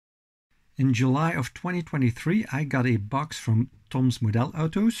In July of 2023, I got a box from Tom's Model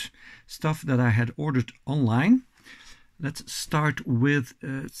Autos, stuff that I had ordered online. Let's start with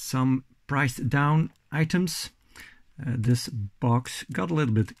some priced down items. This box got a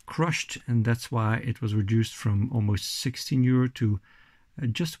little bit crushed, and that's why it was reduced from almost 16 euro to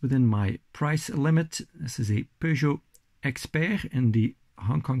just within my price limit. This is a Peugeot Expert in the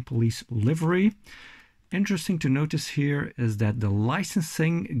Hong Kong Police livery. Interesting to notice here is that the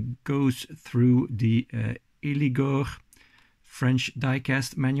licensing goes through the Eligor French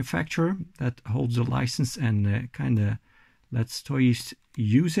diecast manufacturer that holds the license and kind of lets toyists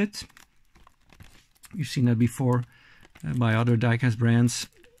use it. You've seen that before by other diecast brands.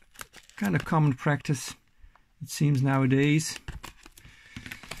 Kind of common practice, it seems, nowadays.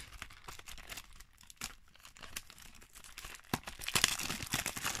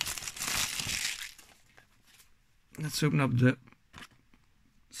 Let's open up the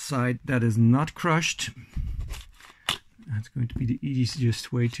side that is not crushed. That's going to be the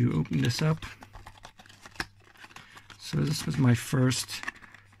easiest way to open this up. So this was my first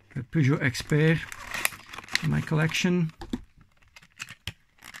Peugeot Expert in my collection.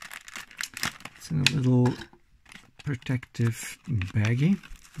 It's in a little protective baggie.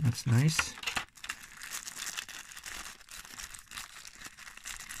 That's nice.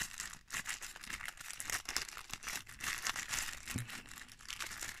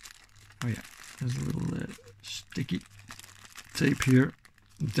 Oh yeah, there's a little sticky tape here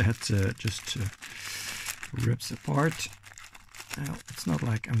that just rips apart. Now, it's not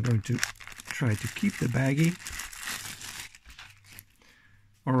like I'm going to try to keep the baggie.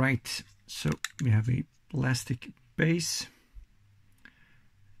 Alright, so we have a plastic base.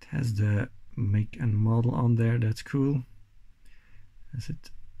 It has the make and model on there, that's cool. As it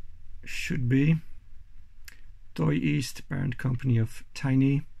should be. Toy East, parent company of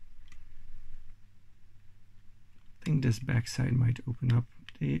Tiny. I think this backside might open up.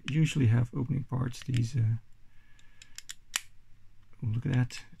 They usually have opening parts. These, look at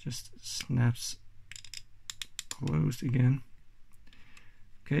that, it just snaps closed again.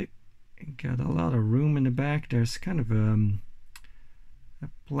 Okay, got a lot of room in the back. There's kind of a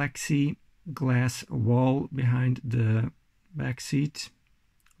plexi glass wall behind the back seat,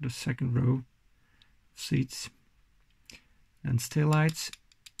 the second row of seats, and taillights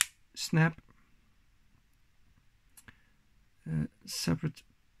snap. Separate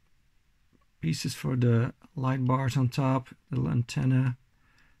pieces for the light bars on top, little antenna,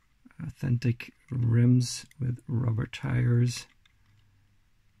 authentic rims with rubber tires,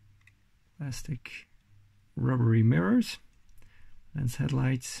 plastic rubbery mirrors, lens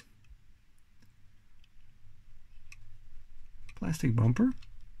headlights, plastic bumper,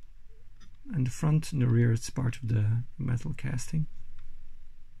 and the front and the rear is part of the metal casting.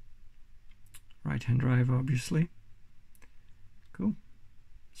 Right hand drive, obviously. Cool.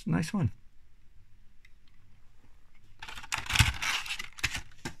 It's a nice one.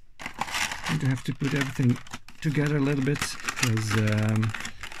 I'm going to have to put everything together a little bit because,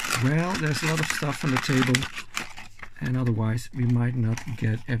 well, there's a lot of stuff on the table and otherwise we might not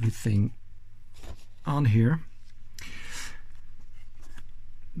get everything on here.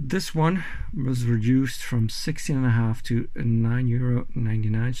 This one was reduced from 16.5 to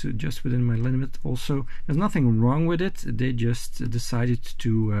 €9.99, so just within my limit. Also, there's nothing wrong with it. They just decided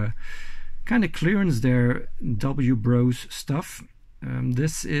to kind of clearance their W Bros stuff.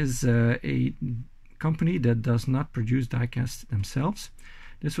 This is a company that does not produce diecast themselves.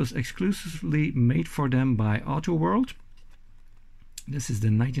 This was exclusively made for them by AutoWorld. This is the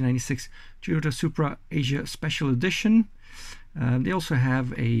 1996 Toyota Supra Asia Special Edition. They also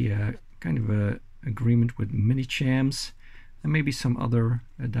have a kind of a agreement with Mini Champs and maybe some other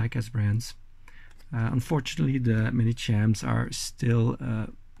diecast brands. Unfortunately, the Mini Champs are still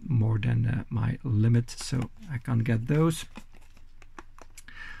more than my limit, so I can't get those.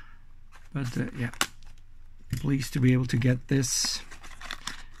 But yeah, pleased to be able to get this.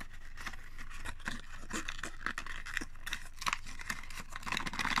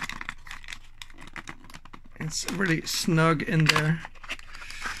 It's really snug in there.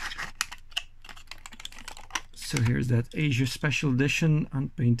 So here's that Asia Special Edition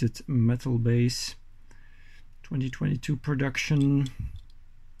unpainted metal base, 2022 production.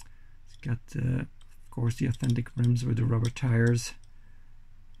 It's got of course the authentic rims with the rubber tires,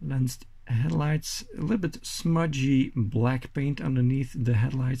 lensed headlights, a little bit smudgy black paint underneath the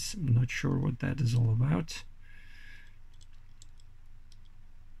headlights. I'm not sure what that is all about.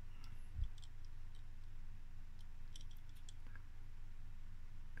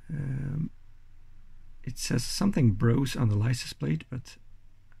 It says something Bros on the license plate, but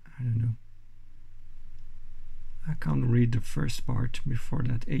I don't know. I can't read the first part before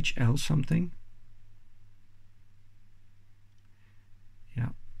that. HL something. Yeah,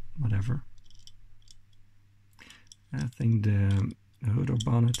 whatever. I think the hood or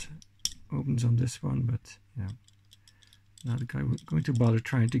bonnet opens on this one, but yeah, not going to bother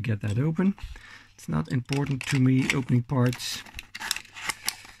trying to get that open. It's not important to me, opening parts.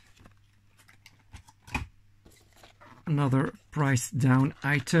 Another price down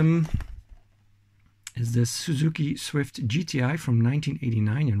item is this Suzuki Swift GTI from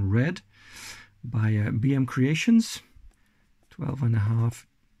 1989 in red by BM Creations, 12.5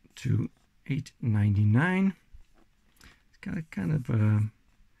 to $8.99. It's got a kind of a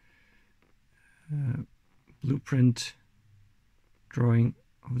blueprint drawing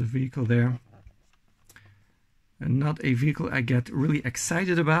of the vehicle there. And not a vehicle I get really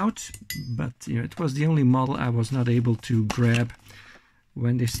excited about, but you know, it was the only model I was not able to grab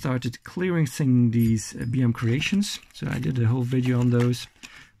when they started clearing these BM Creations. So I did a whole video on those,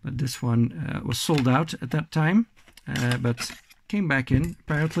 but this one was sold out at that time, but came back in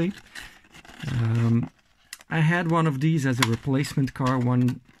apparently. I had one of these as a replacement car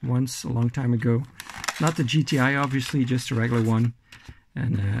once a long time ago. Not the GTI, obviously, just a regular one.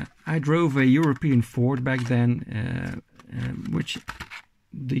 And I drove a European Ford back then, which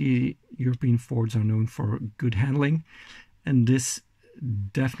the European Fords are known for good handling. And this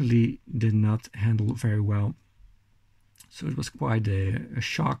definitely did not handle very well. So it was quite a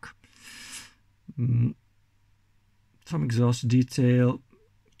shock. Some exhaust detail.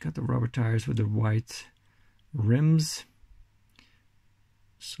 Got the rubber tires with the white rims.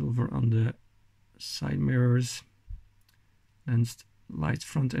 Silver on the side mirrors. Lensed lights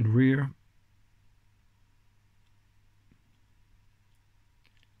front and rear.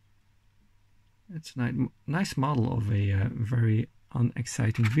 It's a nice model of a very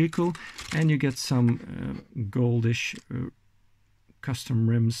unexciting vehicle, and you get some goldish custom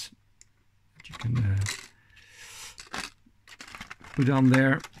rims that you can put on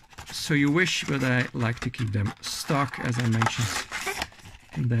there. So you wish, but I like to keep them stock, as I mentioned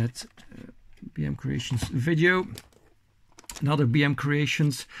in that BM Creations video. Another BM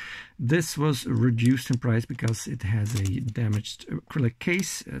Creations. This was reduced in price because it has a damaged acrylic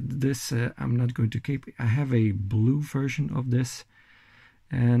case. This I'm not going to keep. I have a blue version of this,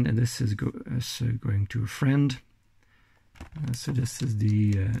 and this is going to a friend. So this is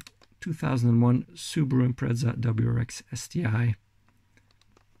the 2001 Subaru Impreza WRX STI.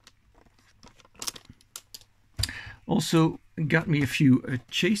 Also got me a few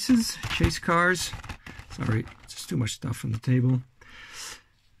chase cars. Sorry, it's too much stuff on the table.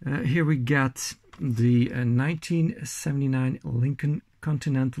 Here we got the 1979 Lincoln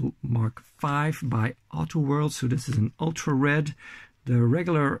Continental Mark V by AutoWorld. So this is an ultra red. The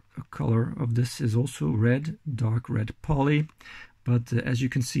regular color of this is also red, dark red poly. But as you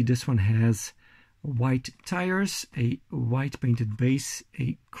can see, this one has white tires, a white painted base,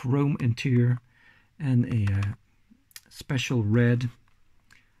 a chrome interior, and a special red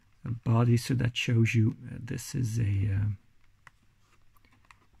body. So that shows you this is a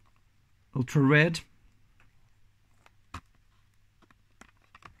ultra red.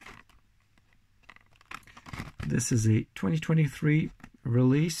 This is a 2023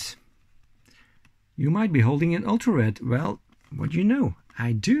 release. You might be holding an ultra red. Well, what do you know?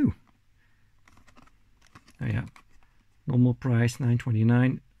 I do. Oh yeah, normal price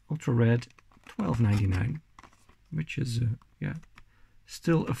 $9.29, ultra red $12.99, which is yeah,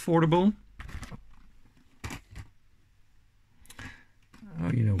 still affordable.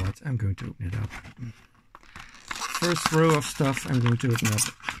 Oh, you know what? I'm going to open it up. First row of stuff I'm going to open up.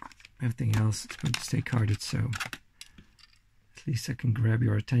 Everything else is going to stay carded, so at least I can grab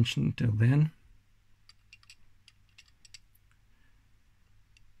your attention until then.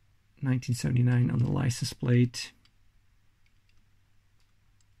 1979 on the license plate.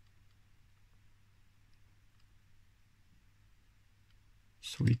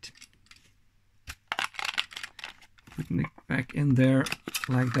 Sweet. Putting it back in there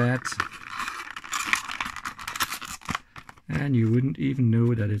like that. And you wouldn't even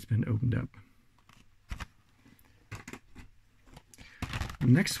know that it's been opened up.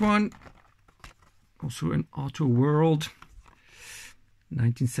 Next one, also an AutoWorld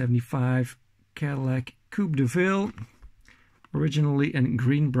 1975 Cadillac Coupe de Ville, originally in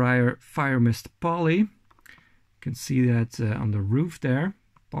Greenbrier Fire Mist Poly. You can see that on the roof there,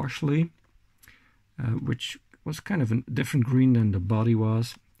 partially, which was kind of a different green than the body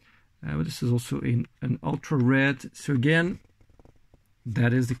was. But this is also in an ultra red. So again,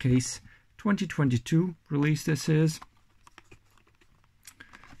 that is the case. 2022 release this is.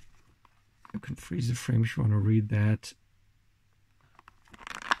 can freeze the frame if you want to read that.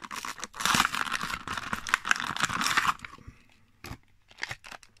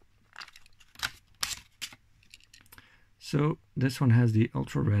 So this one has the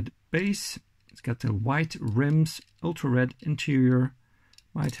ultra red base. It's got the white rims, ultra red interior.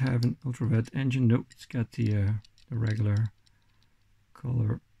 Might have an ultra red engine. Nope, it's got the regular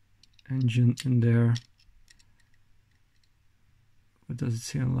color engine in there. What does it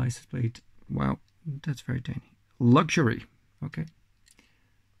say on the license plate? Wow, that's very tiny. Luxury. Okay.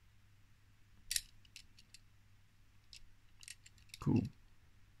 Cool.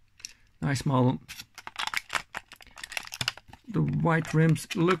 Nice model. The white rims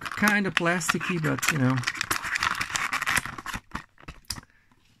look kind of plasticky, but you know,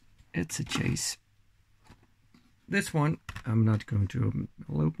 it's a chase. This one, I'm not going to open.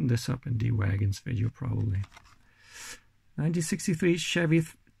 I'll open this up in the wagons video probably. 1963 Chevy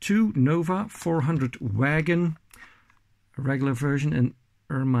 2 Nova 400 wagon, a regular version in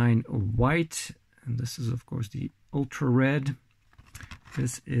ermine white, and this is of course the ultra red.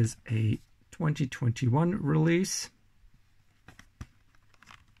 This is a 2021 release.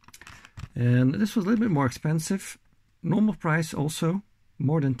 And this was a little bit more expensive. Normal price also,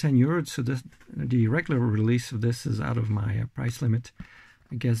 more than 10 euros. So this, the regular release of this is out of my price limit.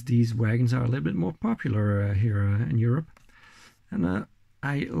 I guess these wagons are a little bit more popular here in Europe. And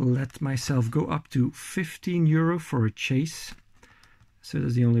I let myself go up to 15 euro for a chase. So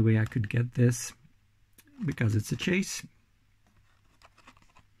that's the only way I could get this, because it's a chase.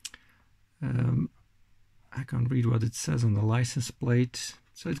 I can't read what it says on the license plate.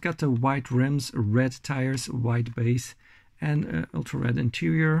 So it's got the white rims, red tires, white base, and ultra red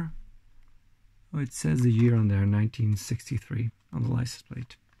interior. Oh, it says the year on there, 1963, on the license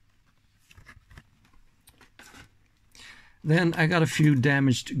plate. Then I got a few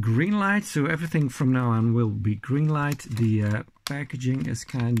damaged Greenlight, so everything from now on will be Greenlight. The packaging is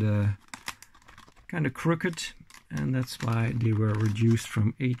kind of crooked, and that's why they were reduced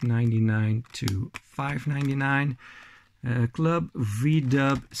from $8.99 to $5.99. Club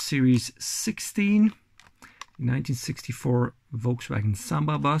V-Dub Series 16, 1964 Volkswagen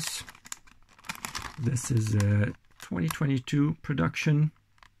Samba bus. This is a 2022 production,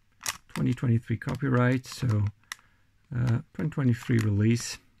 2023 copyright, so 2023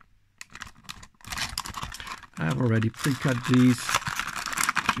 release. I've already pre-cut these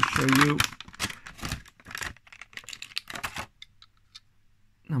to show you.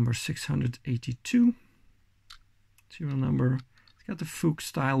 Number 682. Serial number. It's got the Fuchs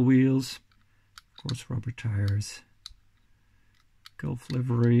style wheels, of course rubber tires, Gulf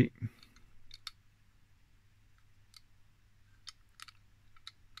livery.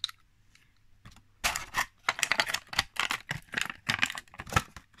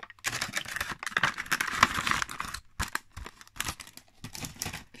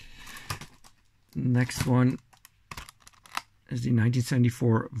 Next one is the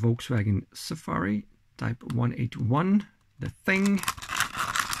 1974 Volkswagen Safari Type 181, the thing.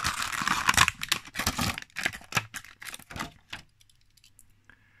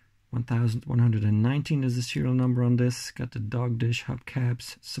 $1,119 is the serial number on this. Got the dog dish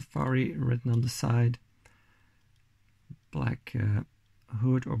hubcaps, Safari written on the side. Black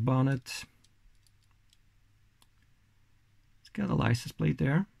hood or bonnet. It's got a license plate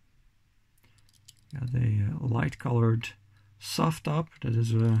there. Got a light colored soft top that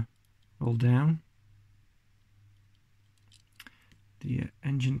is rolled down. The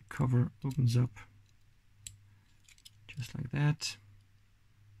engine cover opens up just like that.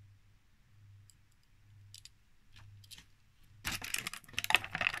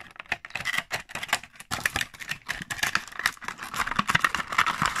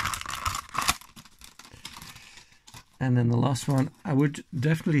 And then the last one I would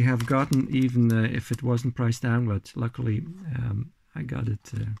definitely have gotten even if it wasn't priced down, but luckily I got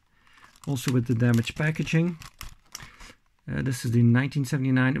it also with the damaged packaging. This is the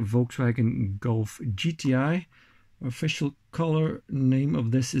 1979 Volkswagen Golf GTI. Official color name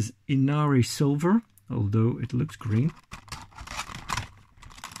of this is Inari Silver, although it looks green.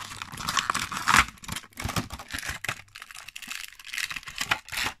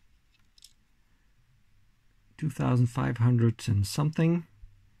 $2,500 and something.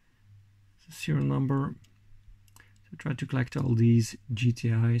 The serial number. So I tried to collect all these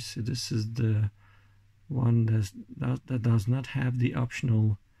GTIs. So this is the one that does not have the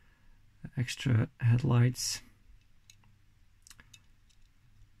optional extra headlights.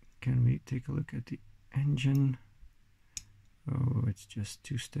 Can we take a look at the engine? Oh, it's just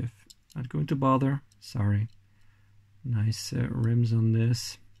too stiff. Not going to bother. Sorry. Nice rims on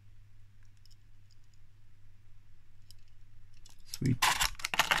this. Sweet.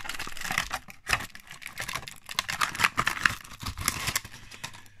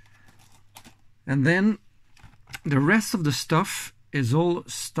 And then the rest of the stuff is all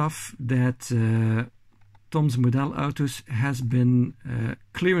stuff that Tom's Model Autos has been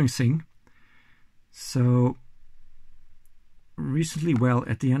clearancing. So recently, well,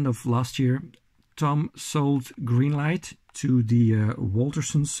 at the end of last year, Tom sold Greenlight to the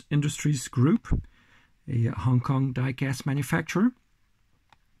Waltersons Industries Group, a Hong Kong diecast manufacturer.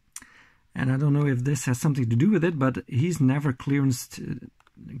 And I don't know if this has something to do with it, but he's never clearanced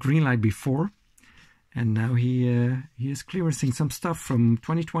Greenlight before. And now he is clearancing some stuff from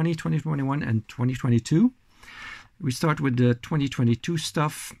 2020, 2021 and 2022. We start with the 2022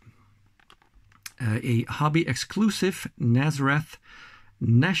 stuff. A hobby exclusive Nazareth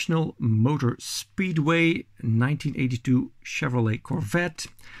National Motor Speedway 1982 Chevrolet Corvette.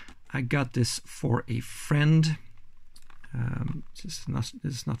 I got this for a friend. This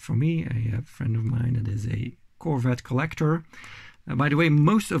is not for me. A friend of mine that is a Corvette collector. By the way,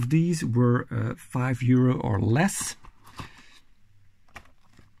 most of these were €5 or less.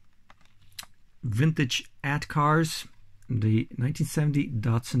 Vintage ad cars. The 1970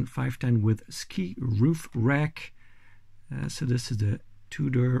 Datsun 510 with ski roof rack. So this is the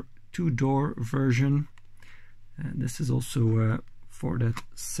two-door version. This is also for that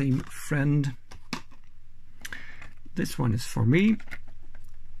same friend. This one is for me.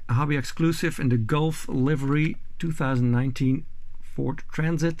 A hobby exclusive in the Golf livery 2019 Ford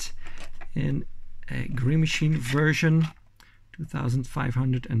Transit in a Green Machine version.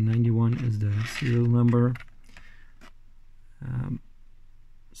 2591 is the serial number.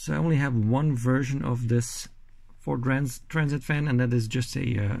 So I only have one version of this Ford Transit van, and that is just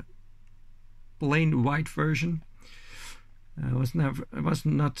a plain white version. I was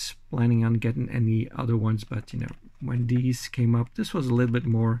not planning on getting any other ones, but you know, when these came up, this was a little bit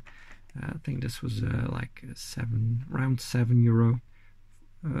more. I think this was like around €7.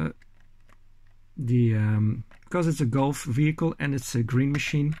 Because it's a Golf vehicle and it's a Green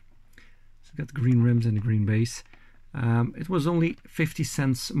Machine, so it's got green rims and a green base. It was only 50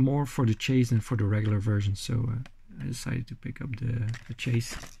 cents more for the Chase than for the regular version, so I decided to pick up the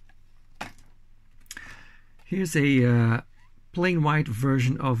Chase. Here's a plain white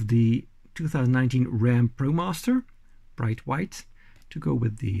version of the 2019 Ram ProMaster, bright white, to go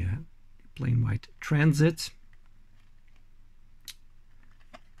with the plain white Transit.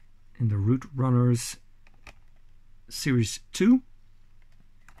 In the Route Runners Series 2.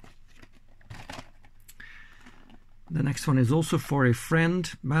 The next one is also for a friend.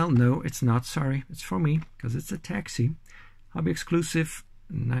 Well, no, it's not, sorry. It's for me, because it's a taxi. Hobby exclusive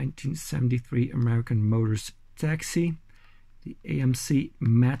 1973 American Motors taxi. The AMC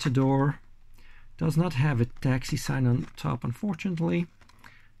Matador. Does not have a taxi sign on top, unfortunately.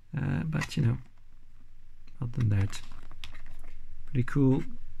 But, you know, other than that, pretty cool.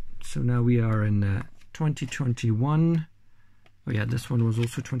 So now we are in 2021. Oh yeah, this one was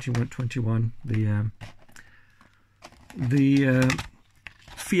also 21. The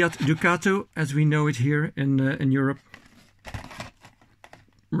Fiat Ducato, as we know it here in Europe.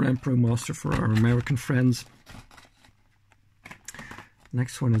 Ram ProMaster for our American friends.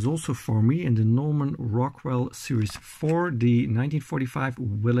 Next one is also for me in the Norman Rockwell Series 4, the 1945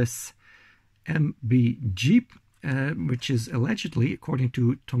 Willys MB Jeep, which is allegedly, according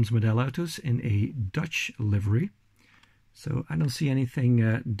to Tom's Model Autos, in a Dutch livery. So I don't see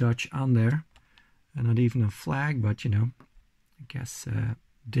anything Dutch on there, and not even a flag, but you know, I guess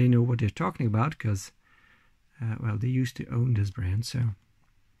they know what they're talking about, because, well, they used to own this brand, so,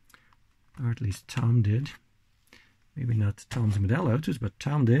 or at least Tom did. Maybe not Tom's Model Autos, but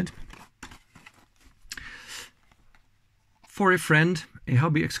Tom did. For a friend, a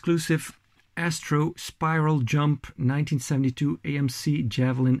hobby exclusive Astro Spiral Jump 1972 AMC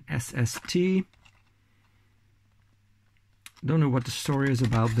Javelin SST. Don't know what the story is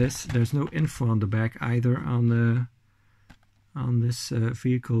about this. There's no info on the back either on this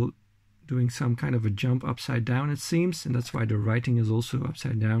vehicle doing some kind of a jump upside down, it seems, and that's why the writing is also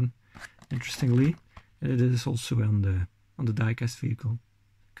upside down, interestingly. And it is also on the diecast vehicle.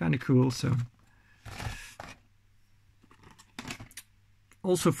 Kind of cool. So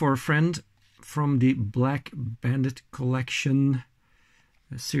also for a friend, from the Black Bandit Collection,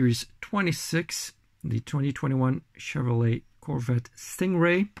 Series 26, the 2021 Chevrolet Corvette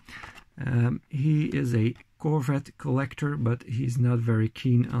Stingray. He is a Corvette collector, but he's not very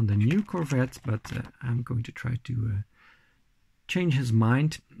keen on the new Corvette, but I'm going to try to change his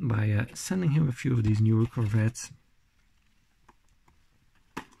mind by sending him a few of these newer Corvettes.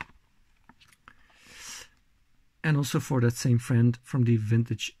 And also for that same friend from the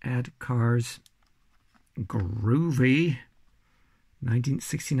Vintage Ad Cars, Groovy,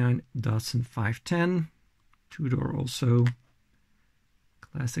 1969 Datsun 510, two-door also,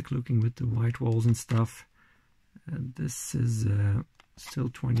 classic looking with the white walls and stuff. This is still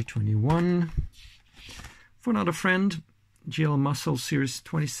 2021. For another friend, GL Muscle Series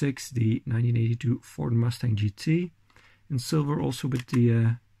 26, the 1982 Ford Mustang GT, in silver also with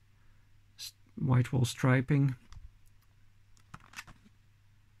the white wall striping.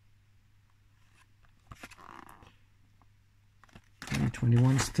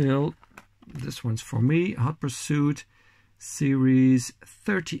 '21 still. This one's for me. Hot Pursuit Series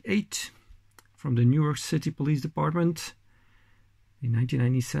 38 from the New York City Police Department. The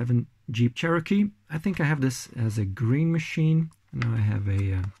 1997 Jeep Cherokee. I think I have this as a green machine. Now I have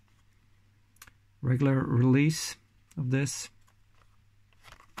a regular release of this.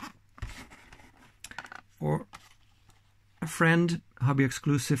 For a friend, hobby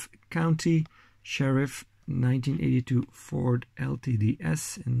exclusive County Sheriff 1982 Ford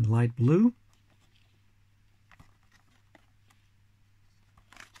LTDS in light blue.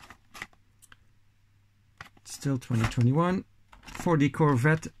 Still 2021. For the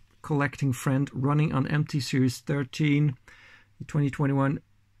Corvette collecting friend running on empty Series 13, the 2021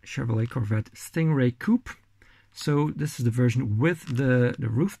 Chevrolet Corvette Stingray Coupe. So this is the version with the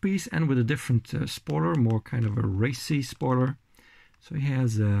roof piece and with a different spoiler, more kind of a racy spoiler. So he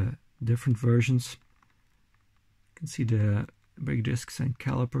has different versions. You can see the brake discs and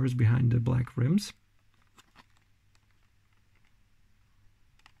calipers behind the black rims.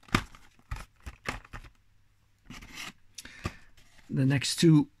 The next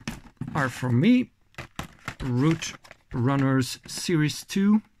two are for me. Route Runners Series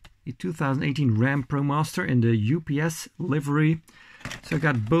 2, the 2018 Ram ProMaster in the UPS livery. So I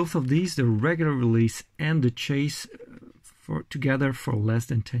got both of these, the regular release and the chase, together for less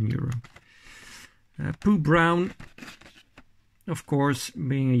than €10. Pooh Brown, of course,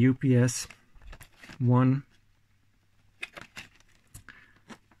 being a UPS one.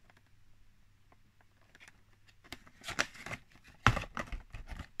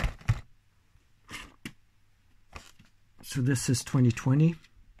 So this is 2020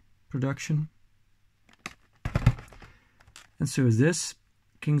 production. And so is this.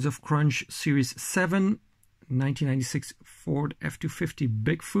 Kings of Crunch Series 7, 1996 Ford F-250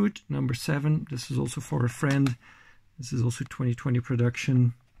 Bigfoot, number 7. This is also for a friend. This is also 2020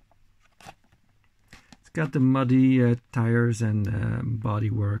 production. It's got the muddy tires and body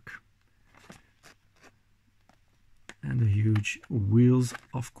work. And the huge wheels,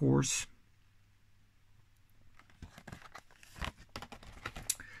 of course.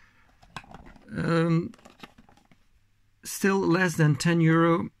 Still less than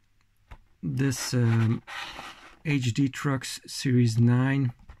 €10. This HD Trucks Series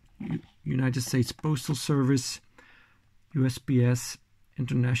 9, United States Postal Service, USPS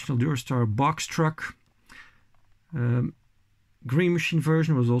International Durastar box truck. Green Machine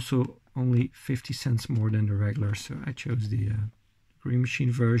version was also only 50 cents more than the regular, so I chose the Green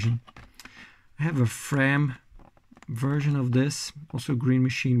Machine version. I have a Fram version of this, also Green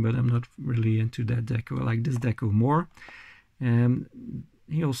Machine, but I'm not really into that deco. I like this deco more.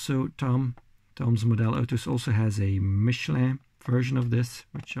 He also, Tom's Model Autos also has a Michelin version of this,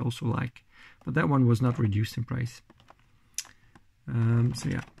 which I also like, but that one was not reduced in price. So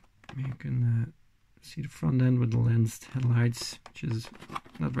yeah, you can see the front end with the lensed headlights, which is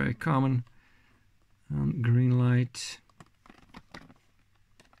not very common. Greenlight.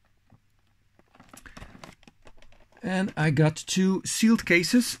 And I got 2 sealed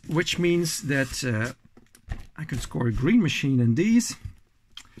cases, which means that I can score a Green Machine in these.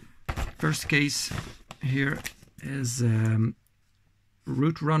 First case here is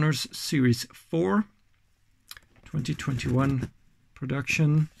Route Runners Series 4, 2021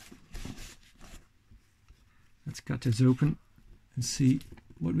 production. Let's cut this open and see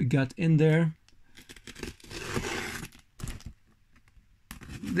what we got in there.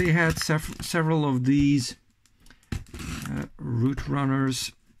 They had several of these Route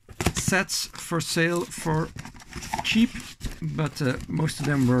Runners sets for sale for cheap, but most of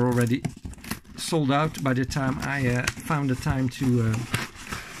them were already sold out by the time I found the time to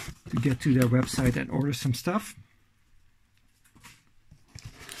get to their website and order some stuff.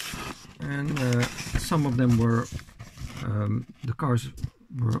 And some of them were, the cars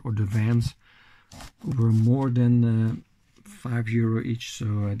were, or the vans were more than €5 each,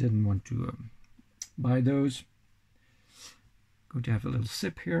 so I didn't want to buy those. Going to have a little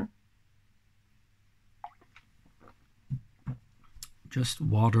sip here. Just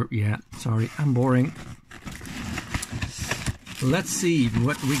water, yeah, sorry, I'm boring. Let's see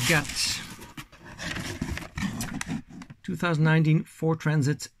what we got. 2019 Ford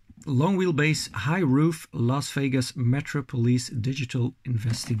Transit long wheelbase high roof Las Vegas Metro Police digital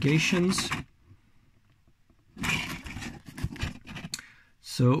investigations.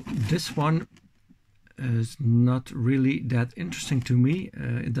 So this one is not really that interesting to me.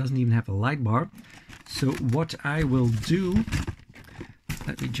 It doesn't even have a light bar. So what I will do,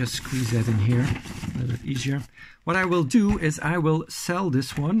 let me just squeeze that in here a little bit easier. What I will do is I will sell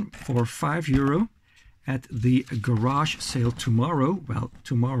this one for €5 at the garage sale tomorrow. Well,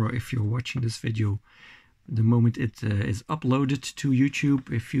 tomorrow if you're watching this video, the moment it is uploaded to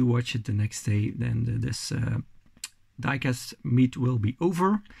YouTube. If you watch it the next day, then this Diecast meet will be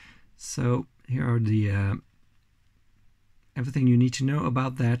over. So here are the everything you need to know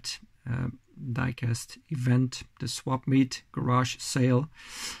about that Diecast event, the swap meet garage sale.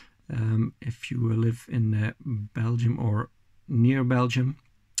 If you live in Belgium or near Belgium,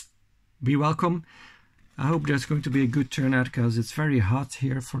 be welcome. I hope there's going to be a good turnout because it's very hot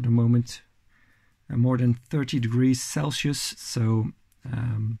here for the moment, more than 30 degrees Celsius. So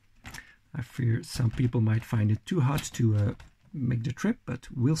I fear some people might find it too hot to make the trip, but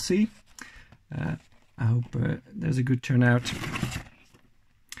we'll see. I hope there's a good turnout.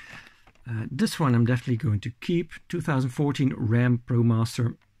 This one I'm definitely going to keep. 2014 Ram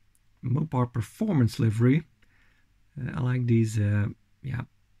ProMaster Mopar Performance livery. I like these, yeah,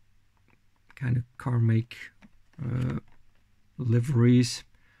 kind of car make liveries,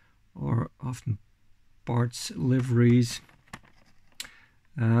 or often parts liveries.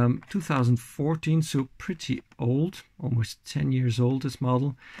 2014, so pretty old, almost 10 years old, this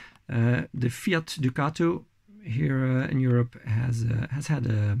model. The Fiat Ducato here in Europe has had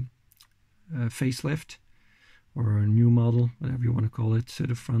a facelift, or a new model, whatever you want to call it. So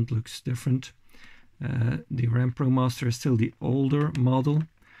the front looks different. The Ram ProMaster is still the older model.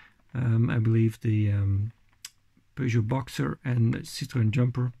 I believe the Peugeot Boxer and Citroën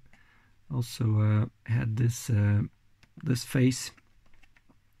Jumper also had this this face.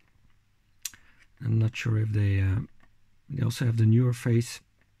 I'm not sure if they also have the newer face.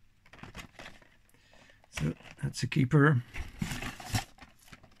 So that's a keeper.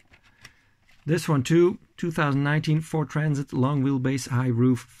 This one too, 2019 Ford Transit long wheelbase high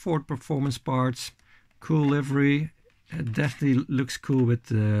roof Ford Performance parts, cool livery. It definitely looks cool with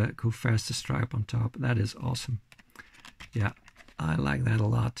the cool faster stripe on top. That is awesome. Yeah, I like that a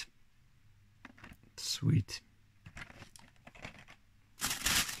lot. Sweet.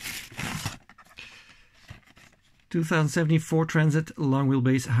 (2017) Ford Transit long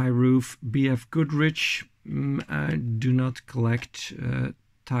wheelbase high roof BF Goodrich. I do not collect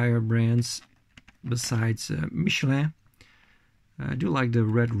tire brands besides Michelin. I do like the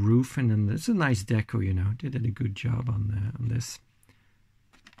red roof, and then it's a nice deco, you know. They did a good job on this.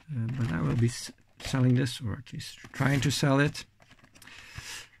 But I will be selling this, or at least trying to sell it.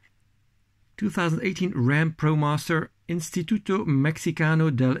 2018 Ram ProMaster Instituto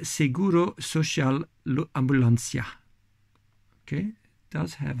Mexicano del Seguro Social Ambulancia. Okay, it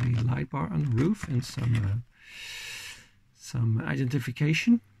does have a light bar on the roof and some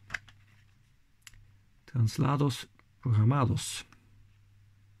identification. Traslados programados.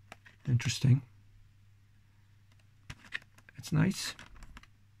 Interesting. It's nice,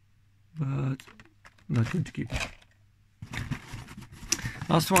 but I'm not going to keep it.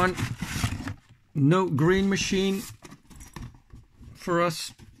 Last one. No green machine for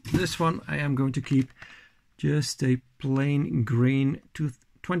us. This one I am going to keep. Just a plain green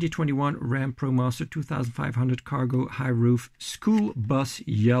 2021 Ram ProMaster 2500 cargo high roof school bus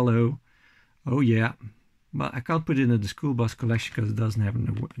yellow. Oh yeah, but I can't put it in the school bus collection because it doesn't have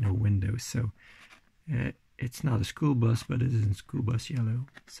no windows. So it's not a school bus, but it is in school bus yellow.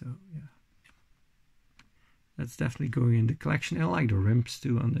 So yeah, that's definitely going in the collection. I like the rims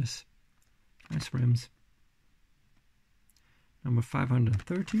too on this. Nice rims. Number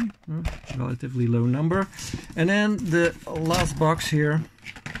 530, relatively low number. And then the last box here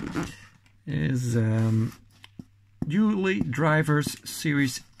is Dually Drivers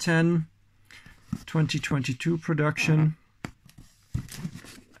Series 10 2022 production.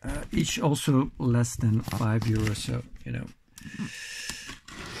 Each also less than €5, so you know,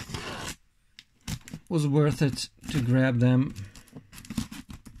 was worth it to grab them.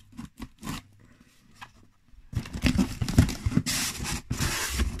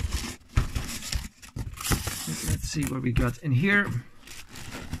 See what we got in here.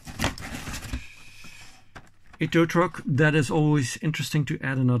 A tow truck. That is always interesting to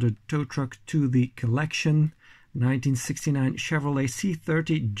add another tow truck to the collection. 1969 Chevrolet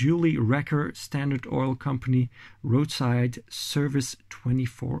C30 Julie Wrecker Standard Oil Company roadside service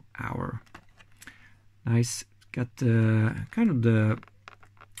 24-hour. Nice. Got the kind of the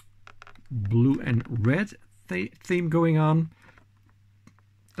blue and red theme going on.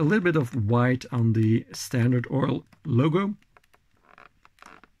 A little bit of white on the Standard Oil logo,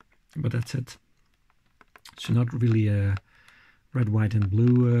 but that's it. So not really a red, white and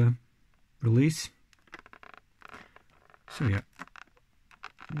blue release. So yeah,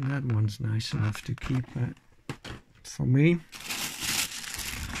 that one's nice enough to keep for me.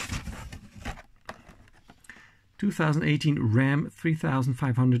 2018 Ram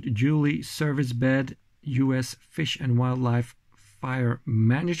 3500 Julie service bed, US Fish and Wildlife Fire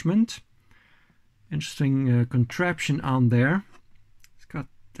Management. Interesting contraption on there. It's got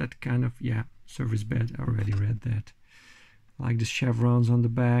that kind of, yeah, service bed. I already read that. I like the chevrons on the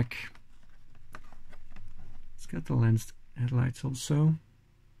back. It's got the lens headlights also.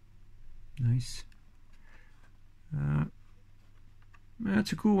 Nice.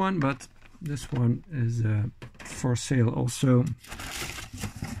 That's a cool one, but this one is for sale also.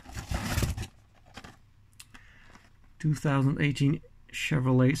 2018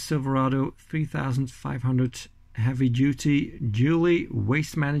 Chevrolet Silverado 3500 heavy duty Julie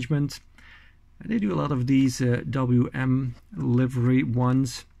waste management. They do a lot of these WM livery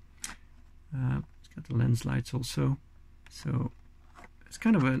ones. It's got the lens lights also, so it's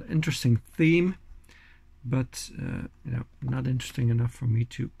kind of an interesting theme, but you know, not interesting enough for me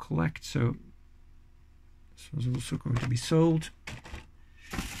to collect. So this was also going to be sold.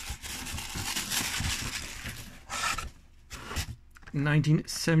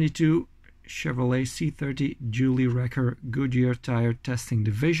 (1972) Chevrolet C30 Julie Wrecker Goodyear Tire Testing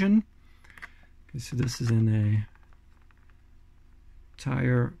Division. Okay, so this is in a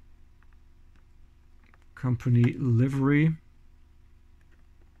tire company livery.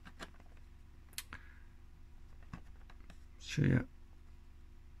 So yeah,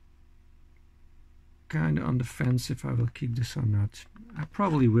 kind of on the fence if I will keep this or not. I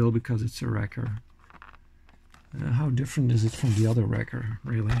probably will, because it's a Wrecker. How different is it from the other Wrecker,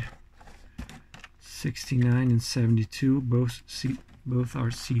 really? 69 and 72, both are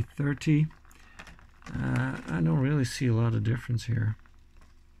C30. I don't really see a lot of difference here,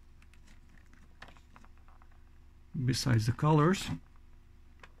 besides the colors.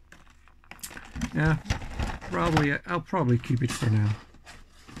 Yeah, I'll probably keep it for now.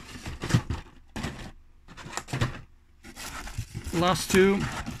 Last two.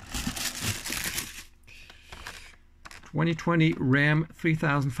 2020 Ram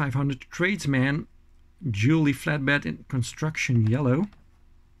 3500 Tradesman Julie flatbed in construction yellow.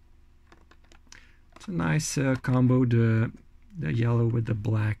 It's a nice combo, the yellow with the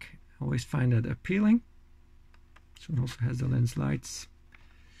black. I always find that appealing. This one also has the lens lights,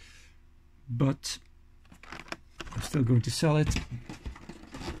 but I'm still going to sell it.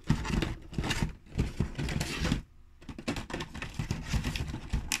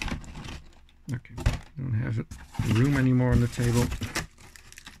 Okay, don't have room anymore on the table.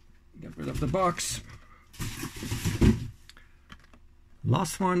 Get rid of the box.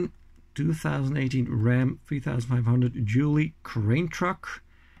 Last one, 2018 Ram 3500 Julie crane truck,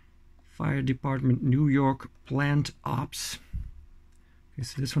 Fire Department New York Plant Ops. Okay,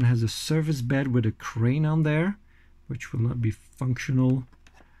 so this one has a service bed with a crane on there, which will not be functional,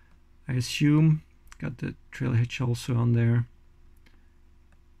 I assume. Got the trail hitch also on there.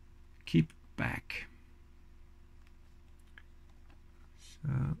 Keep back. So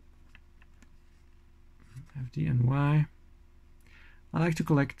FDNY. I like to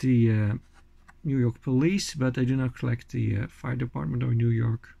collect the New York Police, but I do not collect the Fire Department of New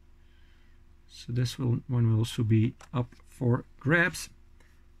York. So this one will also be up for grabs.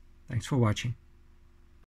 Thanks for watching.